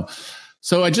 I don't know.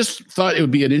 So I just thought it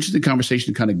would be an interesting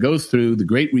conversation to kind of go through the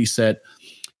Great Reset.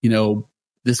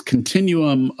 This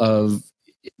continuum of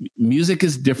music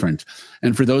is different.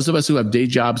 And for those of us who have day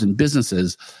jobs and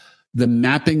businesses, the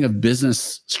mapping of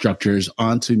business structures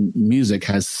onto music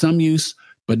has some use,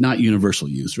 but not universal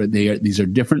use, right? These are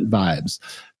different vibes.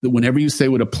 That whenever you say,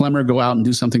 would a plumber go out and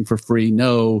do something for free?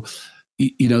 No,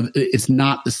 it's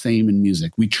not the same in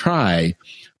music. We try,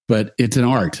 but it's an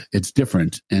art. It's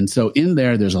different. And so in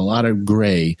there's a lot of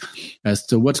gray as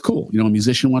to what's cool. A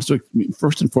musician wants to,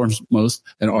 first and foremost,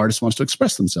 an artist wants to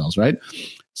express themselves, right?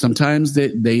 Sometimes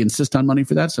they insist on money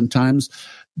for that. Sometimes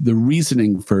the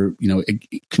reasoning for,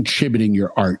 contributing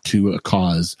your art to a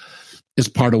cause is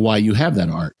part of why you have that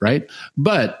art, right?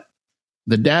 But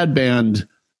the dad band,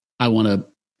 I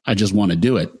just want to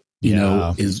do it,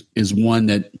 is one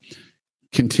that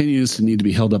continues to need to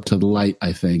be held up to the light,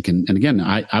 I think. And again,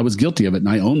 I was guilty of it and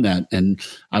I own that. And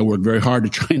I worked very hard to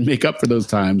try and make up for those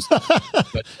times.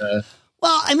 But,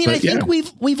 well, I mean, I think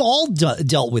we've all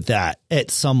dealt with that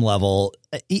at some level,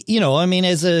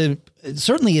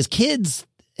 certainly as kids.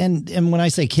 And when I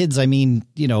say kids, I mean,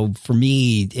 for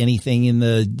me, anything in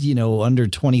the, under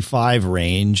 25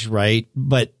 range. Right.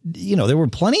 But, there were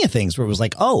plenty of things where it was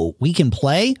like, oh, we can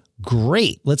play.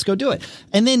 Great. Let's go do it.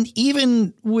 And then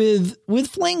even with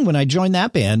Fling, when I joined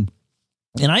that band,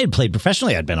 And I had played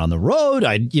professionally. I'd been on the road.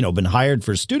 I'd, been hired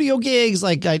for studio gigs.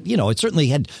 Like I certainly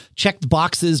had checked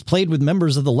boxes, played with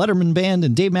members of the Letterman Band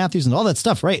and Dave Matthews and all that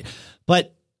stuff. Right.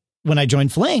 But when I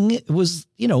joined Fling, it was,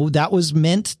 that was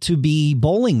meant to be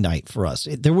bowling night for us.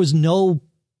 There was no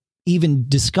even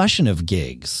discussion of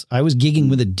gigs. I was gigging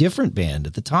with a different band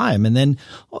at the time. And then,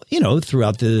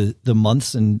 throughout the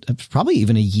months and probably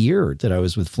even a year that I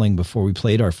was with Fling before we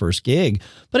played our first gig,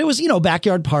 but it was,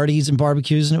 backyard parties and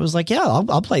barbecues. And it was like, yeah,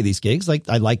 I'll play these gigs. Like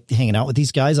I like hanging out with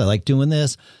these guys. I like doing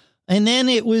this. And then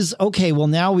it was, okay, well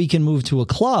now we can move to a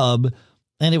club.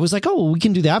 And it was like, oh, well, we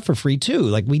can do that for free too.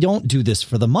 Like we don't do this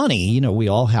for the money. We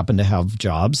all happen to have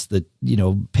jobs that,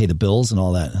 pay the bills and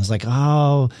all that. And I was like,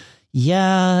 oh,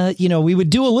 yeah, we would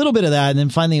do a little bit of that. And then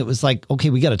finally it was like, okay,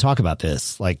 we got to talk about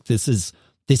this. Like this is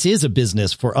a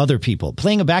business for other people.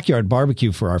 Playing a backyard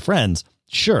barbecue for our friends.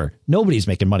 Sure. Nobody's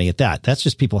making money at that. That's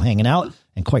just people hanging out.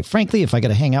 And quite frankly, if I got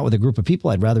to hang out with a group of people,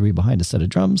 I'd rather be behind a set of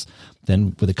drums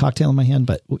than with a cocktail in my hand.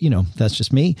 But, that's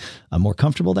just me. I'm more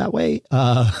comfortable that way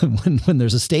when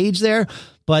there's a stage there.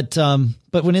 But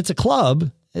when it's a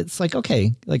club, it's like,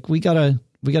 okay, like we gotta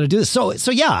do this. So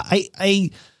yeah,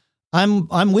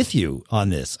 I'm with you on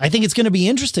this. I think it's going to be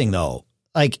interesting though.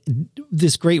 Like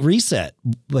this great reset,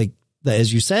 like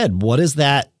as you said, what does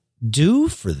that do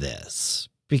for this?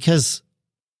 Because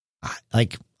I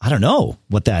don't know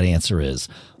what that answer is.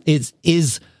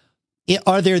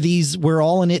 Are there these we're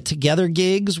all in it together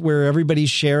gigs where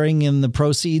everybody's sharing in the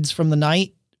proceeds from the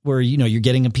night, where you're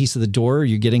getting a piece of the door, or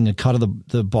you're getting a cut of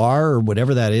the bar or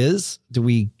whatever that is? Do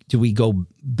we go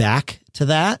back to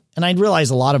that? And I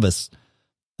realize a lot of us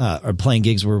are playing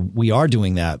gigs where we are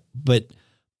doing that, but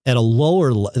at a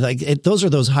lower, those are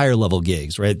those higher level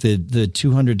gigs, right? The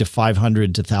 200 to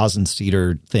 500 to 1,000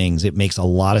 seater things. It makes a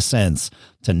lot of sense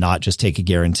to not just take a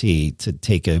guarantee, to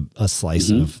take a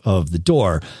slice of the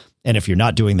door. And if you're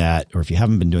not doing that, or if you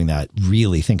haven't been doing that,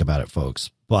 really think about it, folks.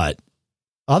 But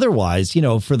otherwise,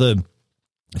 for the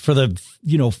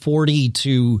 40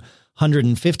 to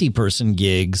 150 person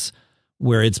gigs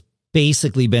where it's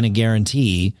basically been a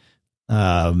guarantee,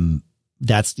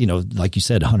 that's, like you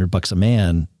said, $100 a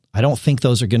man. I don't think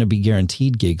those are going to be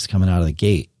guaranteed gigs coming out of the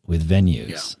gate with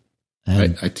venues. Yeah.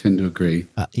 And, I tend to agree.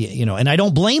 And I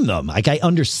don't blame them. Like I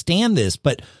understand this,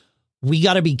 but we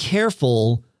got to be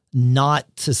careful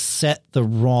not to set the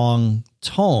wrong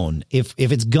tone. If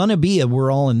it's going to be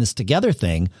we're all in this together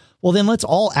thing, well, then let's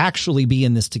all actually be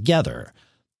in this together.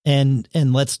 And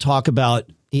let's talk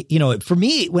about, for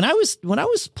me, when I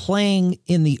was playing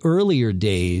in the earlier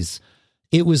days,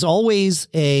 it was always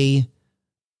you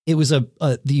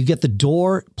get the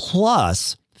door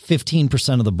plus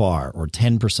 15% of the bar or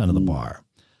 10% of the bar.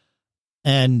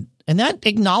 And that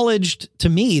acknowledged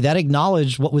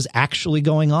what was actually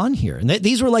going on here. And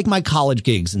these were like my college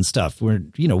gigs and stuff where,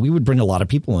 we would bring a lot of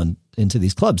people into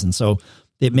these clubs. And so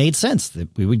it made sense that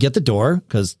we would get the door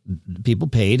because people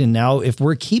paid. And now if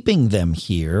we're keeping them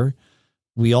here,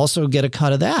 we also get a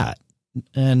cut of that.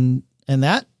 And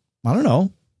that, I don't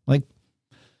know, like,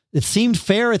 it seemed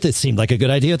fair. It seemed like a good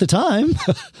idea at the time.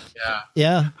 Yeah.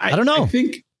 Yeah. I don't know. I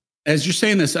think as you're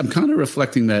saying this, I'm kind of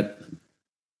reflecting that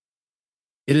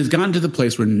it has gotten to the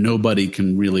place where nobody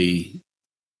can really,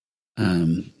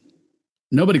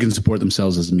 nobody can support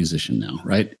themselves as a musician now,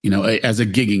 right? As a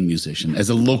gigging musician, as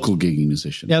a local gigging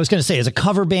musician. Yeah, I was going to say, as a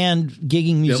cover band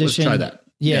gigging musician. Yeah, let's try that.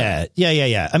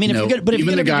 Yeah. I mean, if you're going to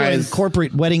be doing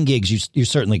corporate wedding gigs, you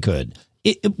certainly could.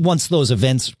 Once those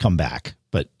events come back,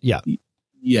 but yeah.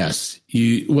 Yes,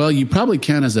 you probably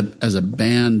can as a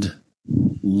band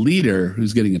leader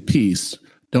who's getting a piece.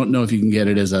 Don't know if you can get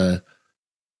it as a,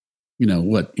 you're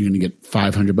going to get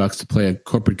 $500 to play a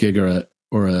corporate gig or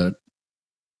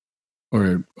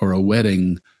a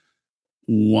wedding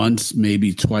once,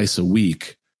 maybe twice a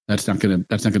week. That's not going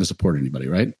to support anybody,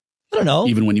 right? I don't know.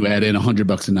 Even when you add in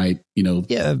 $100 a night,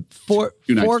 Yeah,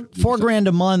 $4,000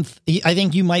 a month. I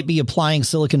think you might be applying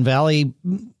Silicon Valley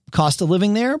cost of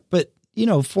living there, but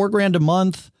 $4,000 a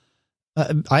month.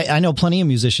 I know plenty of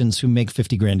musicians who make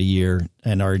 $50,000 a year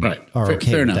and are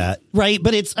okay with that. Right.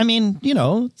 But it's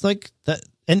like that.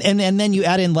 And then you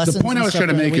add in lessons. The point I was trying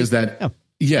to make is that,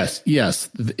 yes.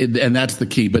 And that's the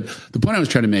key. But the point I was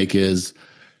trying to make is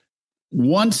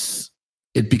once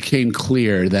it became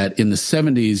clear that in the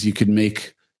 70s you could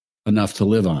make enough to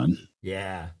live on.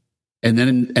 Yeah. And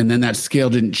then that scale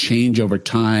didn't change over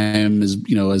time as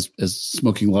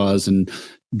smoking laws and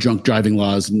drunk driving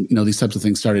laws and these types of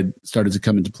things started to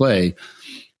come into play.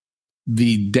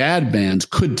 The dad bands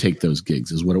could take those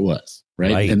gigs is what it was,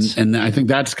 right? And I think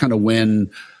that's kind of when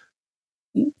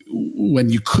when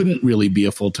you couldn't really be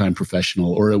a full-time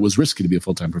professional, or it was risky to be a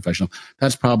full-time professional,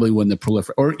 that's probably when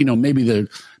the or, you know, maybe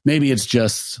it's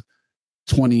just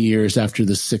 20 years after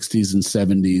the 60s and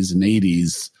 70s and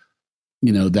 80s,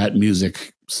 you know, that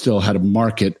music still had a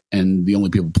market, and the only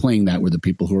people playing that were the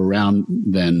people who were around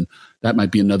then. That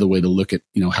might be another way to look at,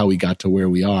 you know, how we got to where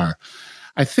we are.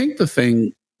 I think the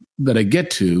thing that I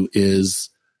get to is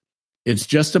it's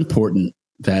just important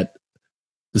that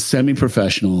the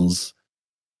semi-professionals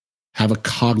have a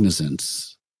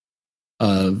cognizance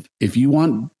of, if you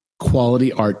want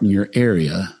quality art in your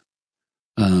area,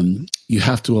 you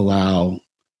have to allow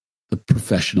the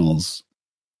professionals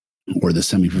or the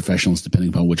semi-professionals, depending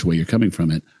upon which way you're coming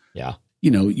from it. Yeah.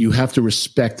 You know, you have to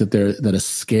respect that that a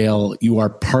scale, you are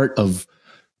part of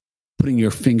putting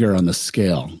your finger on the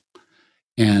scale,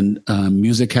 and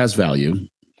music has value.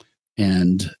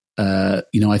 And,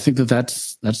 you know, I think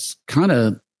that's kind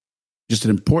of just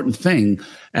an important thing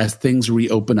as things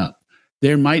reopen up.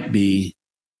 There might be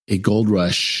a gold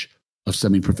rush of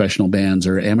semi-professional bands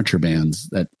or amateur bands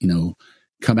that, you know,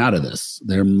 come out of this.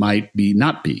 There might be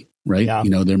not be, right? Yeah.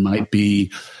 You know, there might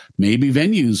be, maybe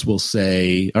venues will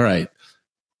say, all right,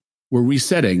 we're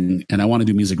resetting and I want to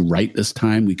do music right this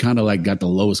time. We kind of like got the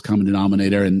lowest common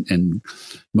denominator, and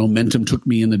momentum took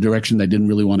me in the direction I didn't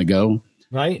really want to go.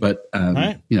 Right. But,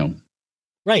 you know.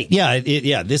 Right. Yeah.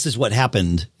 Yeah. This is what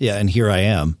happened. Yeah. And here I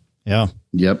am. Yeah.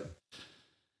 Yep.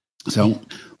 So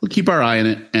we'll keep our eye on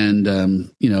it,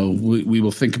 and, you know, we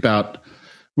will think about,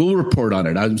 we'll report on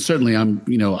it. I'm,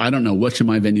 you know, I don't know which of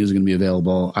my venues are going to be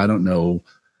available. I don't know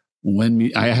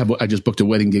when I just booked a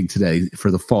wedding gig today for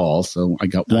the fall. So I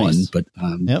got one, but,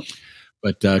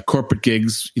 but corporate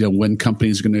gigs, you know, when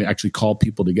companies are going to actually call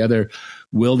people together,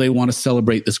 will they want to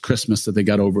celebrate this Christmas that they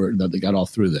got all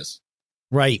through this?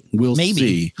 Right. We'll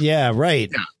see. Yeah.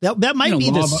 Right. Yeah. That might be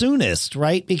the soonest,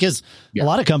 right? Because a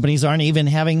lot of companies aren't even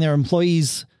having their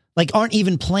employees, like, aren't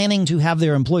even planning to have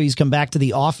their employees come back to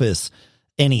the office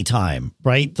anytime.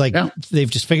 Right. Like they've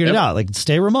just figured it out, like,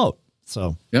 stay remote.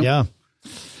 So, yeah.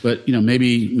 But, you know,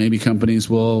 maybe companies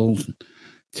will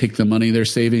take the money they're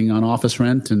saving on office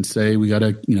rent and say, we got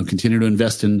to, you know, continue to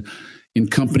invest in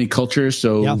company culture.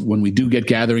 So when we do get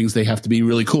gatherings, they have to be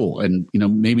really cool. And, you know,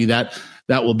 maybe that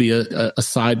will be a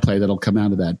side play that'll come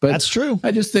out of that. But that's true.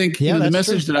 I just think you know, the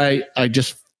message that I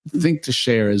just think to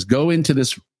share is, go into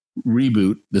this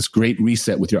reboot, this great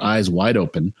reset, with your eyes wide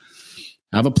open,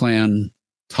 have a plan,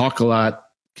 talk a lot,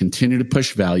 continue to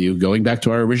push value. Going back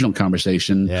to our original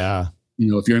conversation. Yeah. You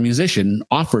know, if you're a musician,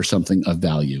 offer something of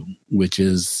value, which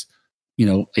is, you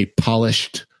know, a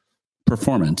polished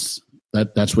performance.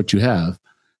 That's what you have.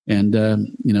 And,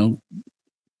 you know,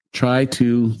 try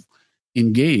to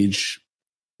engage,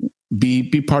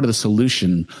 be part of the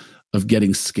solution of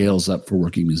getting scales up for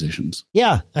working musicians.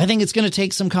 Yeah. I think it's going to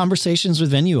take some conversations with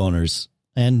venue owners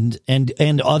and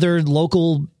other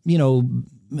local, you know,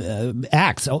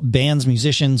 acts, bands,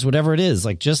 musicians, whatever it is.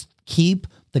 Like, just keep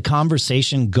the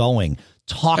conversation going.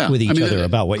 Talk with each other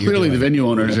about what you're doing. Clearly, the venue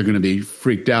owners are going to be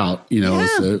freaked out, you know,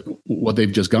 as what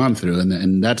they've just gone through,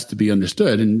 and that's to be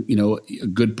understood. And, you know, a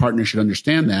good partner should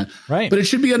understand that, right? But it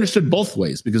should be understood both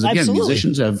ways, because again,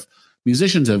 musicians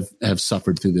have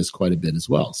suffered through this quite a bit as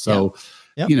well. So,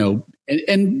 you know,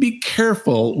 and be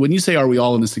careful when you say, "Are we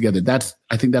all in this together?"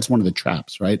 I think that's one of the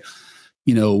traps, right?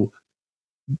 You know,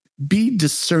 be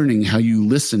discerning how you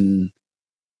listen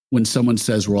when someone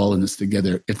says we're all in this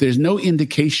together. If there's no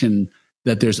indication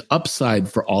that there's upside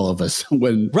for all of us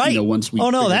when, you know, once we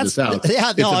figure this out,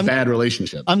 it's a bad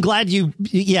relationship. I'm glad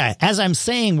as I'm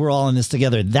saying, we're all in this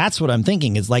together. That's what I'm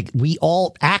thinking, is like, we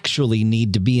all actually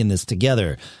need to be in this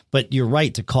together. But you're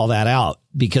right to call that out,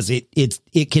 because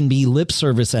it can be lip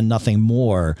service and nothing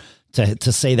more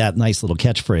to say that nice little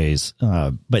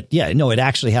catchphrase. But yeah, no, it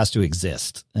actually has to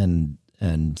exist and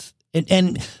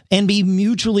be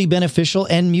mutually beneficial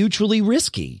and mutually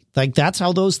risky. Like, that's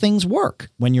how those things work.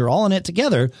 When you're all in it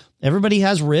together, everybody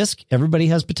has risk, everybody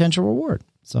has potential reward.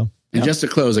 So, and just to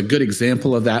close, a good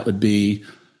example of that would be,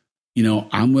 you know,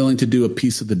 I'm willing to do a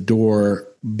piece of the door,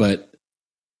 but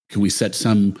can we set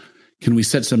some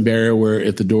barrier where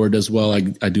if the door does well,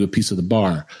 I do a piece of the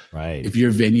bar. Right. If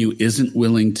your venue isn't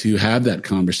willing to have that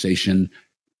conversation,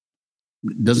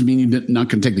 doesn't mean you're not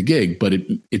going to take the gig, but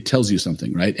it tells you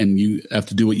something, right? And you have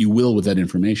to do what you will with that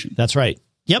information. That's right.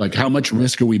 Yep. Like, how much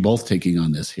risk are we both taking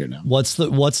on this here now? What's the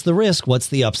risk? What's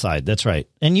the upside? That's right.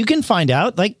 And you can find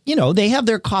out, like, you know, they have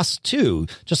their costs too.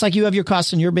 Just like you have your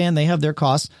costs in your band, they have their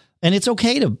costs. And it's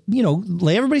okay to, you know,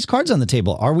 lay everybody's cards on the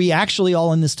table. Are we actually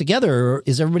all in this together, or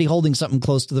is everybody holding something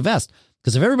close to the vest?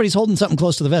 Because if everybody's holding something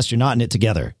close to the vest, you're not in it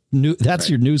together. That's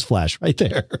your news flash right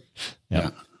there.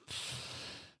 Yeah.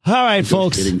 All right,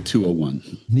 folks. Hitting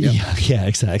 201. Yep. Yeah,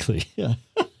 exactly. Yeah.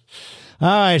 All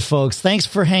right, folks. Thanks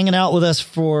for hanging out with us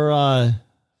for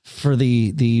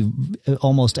the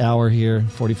almost hour here,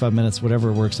 45 minutes, whatever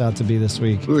it works out to be this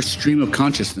week. We were a stream of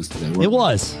consciousness today. It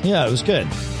was. Yeah, it was good.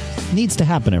 Needs to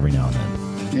happen every now and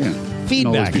then. Yeah.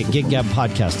 Feedback at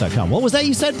giggabpodcast.com. What was that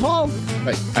you said, Paul?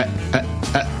 Right.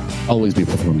 Always be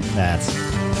performing. That's